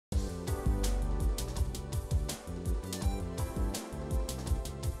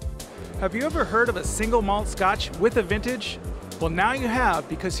Have you ever heard of a single malt Scotch with a vintage? Well, now you have,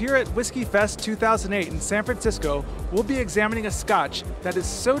 because here at Whiskey Fest 2008 in San Francisco, we'll be examining a Scotch that is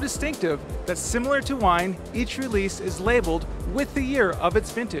so distinctive that, similar to wine, each release is labeled with the year of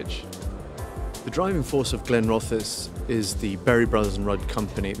its vintage. The driving force of Glenrothes is the Berry Brothers and Rudd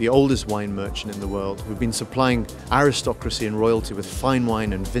Company, the oldest wine merchant in the world, who've been supplying aristocracy and royalty with fine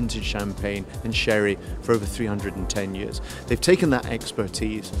wine and vintage champagne and sherry for over 310 years. They've taken that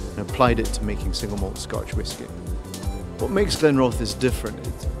expertise and applied it to making single malt Scotch whisky. What makes Glenrothes different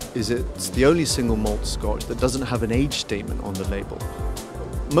is it's the only single malt Scotch that doesn't have an age statement on the label.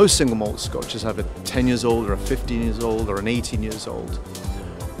 Most single malt Scotches have a 10 years old or a 15 years old or an 18 years old.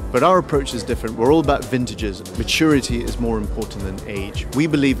 But our approach is different. We're all about vintages. Maturity is more important than age. We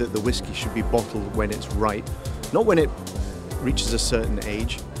believe that the whiskey should be bottled when it's right, not when it reaches a certain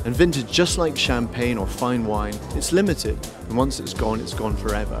age. And vintage, just like champagne or fine wine, it's limited. And once it's gone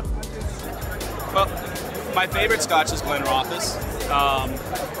forever. Well, my favorite Scotch is Glenrothes.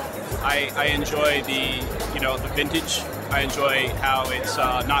 I enjoy the vintage. I enjoy how it's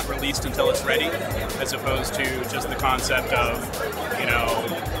not released until it's ready, as opposed to just the concept of,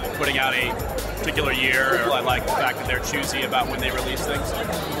 putting out a particular year. I like the fact that they're choosy about when they release things.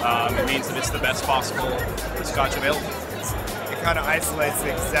 It means that it's the best possible Scotch available. It kind of isolates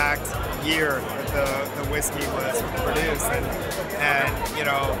the exact year that the whiskey was produced, and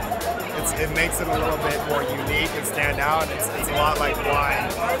it makes it a little bit more unique and stand out. It's a lot like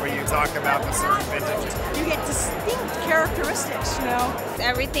wine, where you talk about the certain vintages. You get distinct characteristics,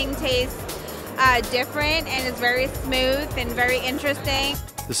 Everything tastes different, and it's very smooth and very interesting.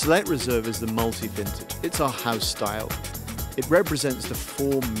 The Select Reserve is the multi-vintage. It's our house style. It represents the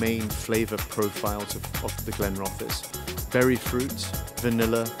four main flavor profiles of the Glenrothes: berry fruits,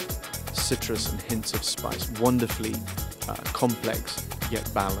 vanilla, citrus, and hints of spice. Wonderfully complex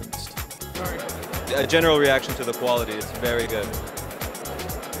yet balanced. A general reaction to the quality, it's very good.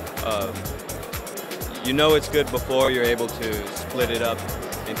 You know it's good before you're able to split it up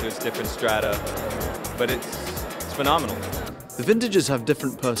into its different strata, but it's phenomenal. The vintages have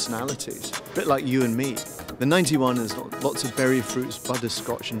different personalities, a bit like you and me. The 91 is lots of berry fruits,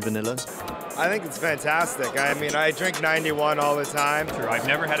 butterscotch and vanilla. I think it's fantastic. I mean, I drink 91 all the time. I've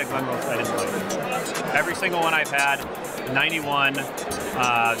never had a Glenrothes I didn't like. Every single one I've had, the 91,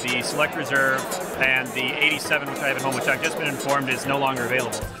 the Select Reserve, and the 87, which I have at home, which I've just been informed is no longer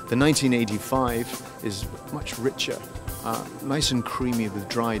available. The 1985 is much richer, nice and creamy with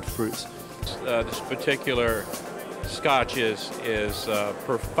dried fruits. This particular Scotch is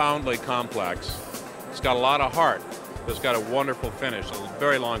profoundly complex. It's got a lot of heart. It's got a wonderful finish, a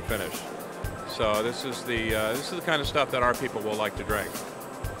very long finish. So this is the kind of stuff that our people will like to drink,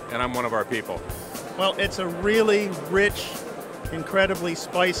 and I'm one of our people. Well, it's a really rich, incredibly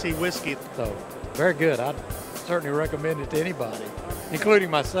spicy whiskey. So very good. I'd certainly recommend it to anybody, including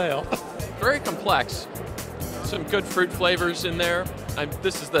myself. Very complex. Some good fruit flavors in there.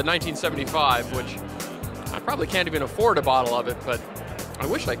 This is the 1975, which I probably can't even afford a bottle of it, but I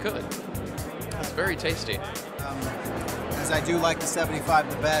wish I could. It's very tasty. As I do like the 75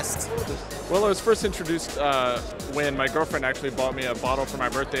 the best. Well, I was first introduced when my girlfriend actually bought me a bottle for my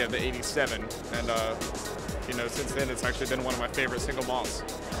birthday of the 87, and since then it's actually been one of my favorite single malts.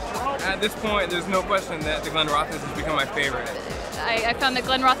 At this point, there's no question that the Glenrothes has become my favorite. I found that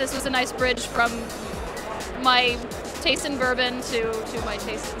Glenrothes was a nice bridge from my taste in bourbon to my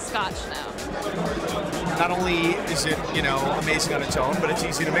taste in Scotch now. Not only is it, amazing on its own, but it's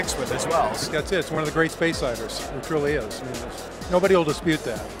easy to mix with as well. That's it. It's one of the great space ciders. It truly is. I mean, nobody will dispute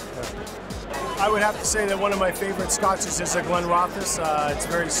that. I would have to say that one of my favorite Scotches is a Glenrothes. It's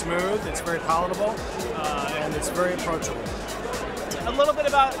very smooth, it's very palatable, and it's very approachable. A little bit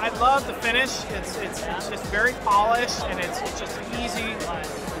about, I love the finish. It's just very polished, and it's just easy.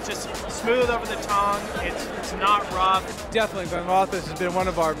 It's just smooth over the tongue. It's not rough. Definitely, Glenrothes has been one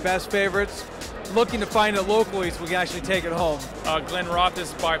of our best favorites. Looking to find it locally so we can actually take it home.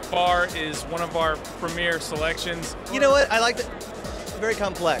 Glenrothes by far is one of our premier selections. You know what? I liked it. Very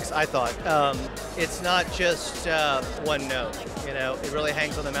complex, I thought. It's not just one note. It really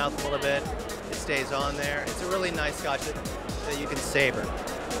hangs on the mouth a little bit. It stays on there. It's a really nice Scotch that you can savor,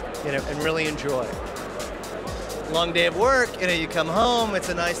 and really enjoy. Long day of work, you come home. It's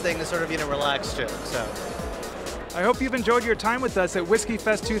a nice thing to sort of relax to. So. I hope you've enjoyed your time with us at Whiskey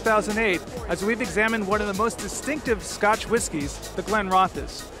Fest 2008 as we've examined one of the most distinctive Scotch whiskies, the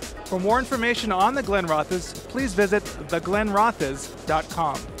Glenrothes. For more information on the Glenrothes, please visit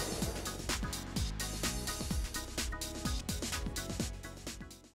theglenrothes.com.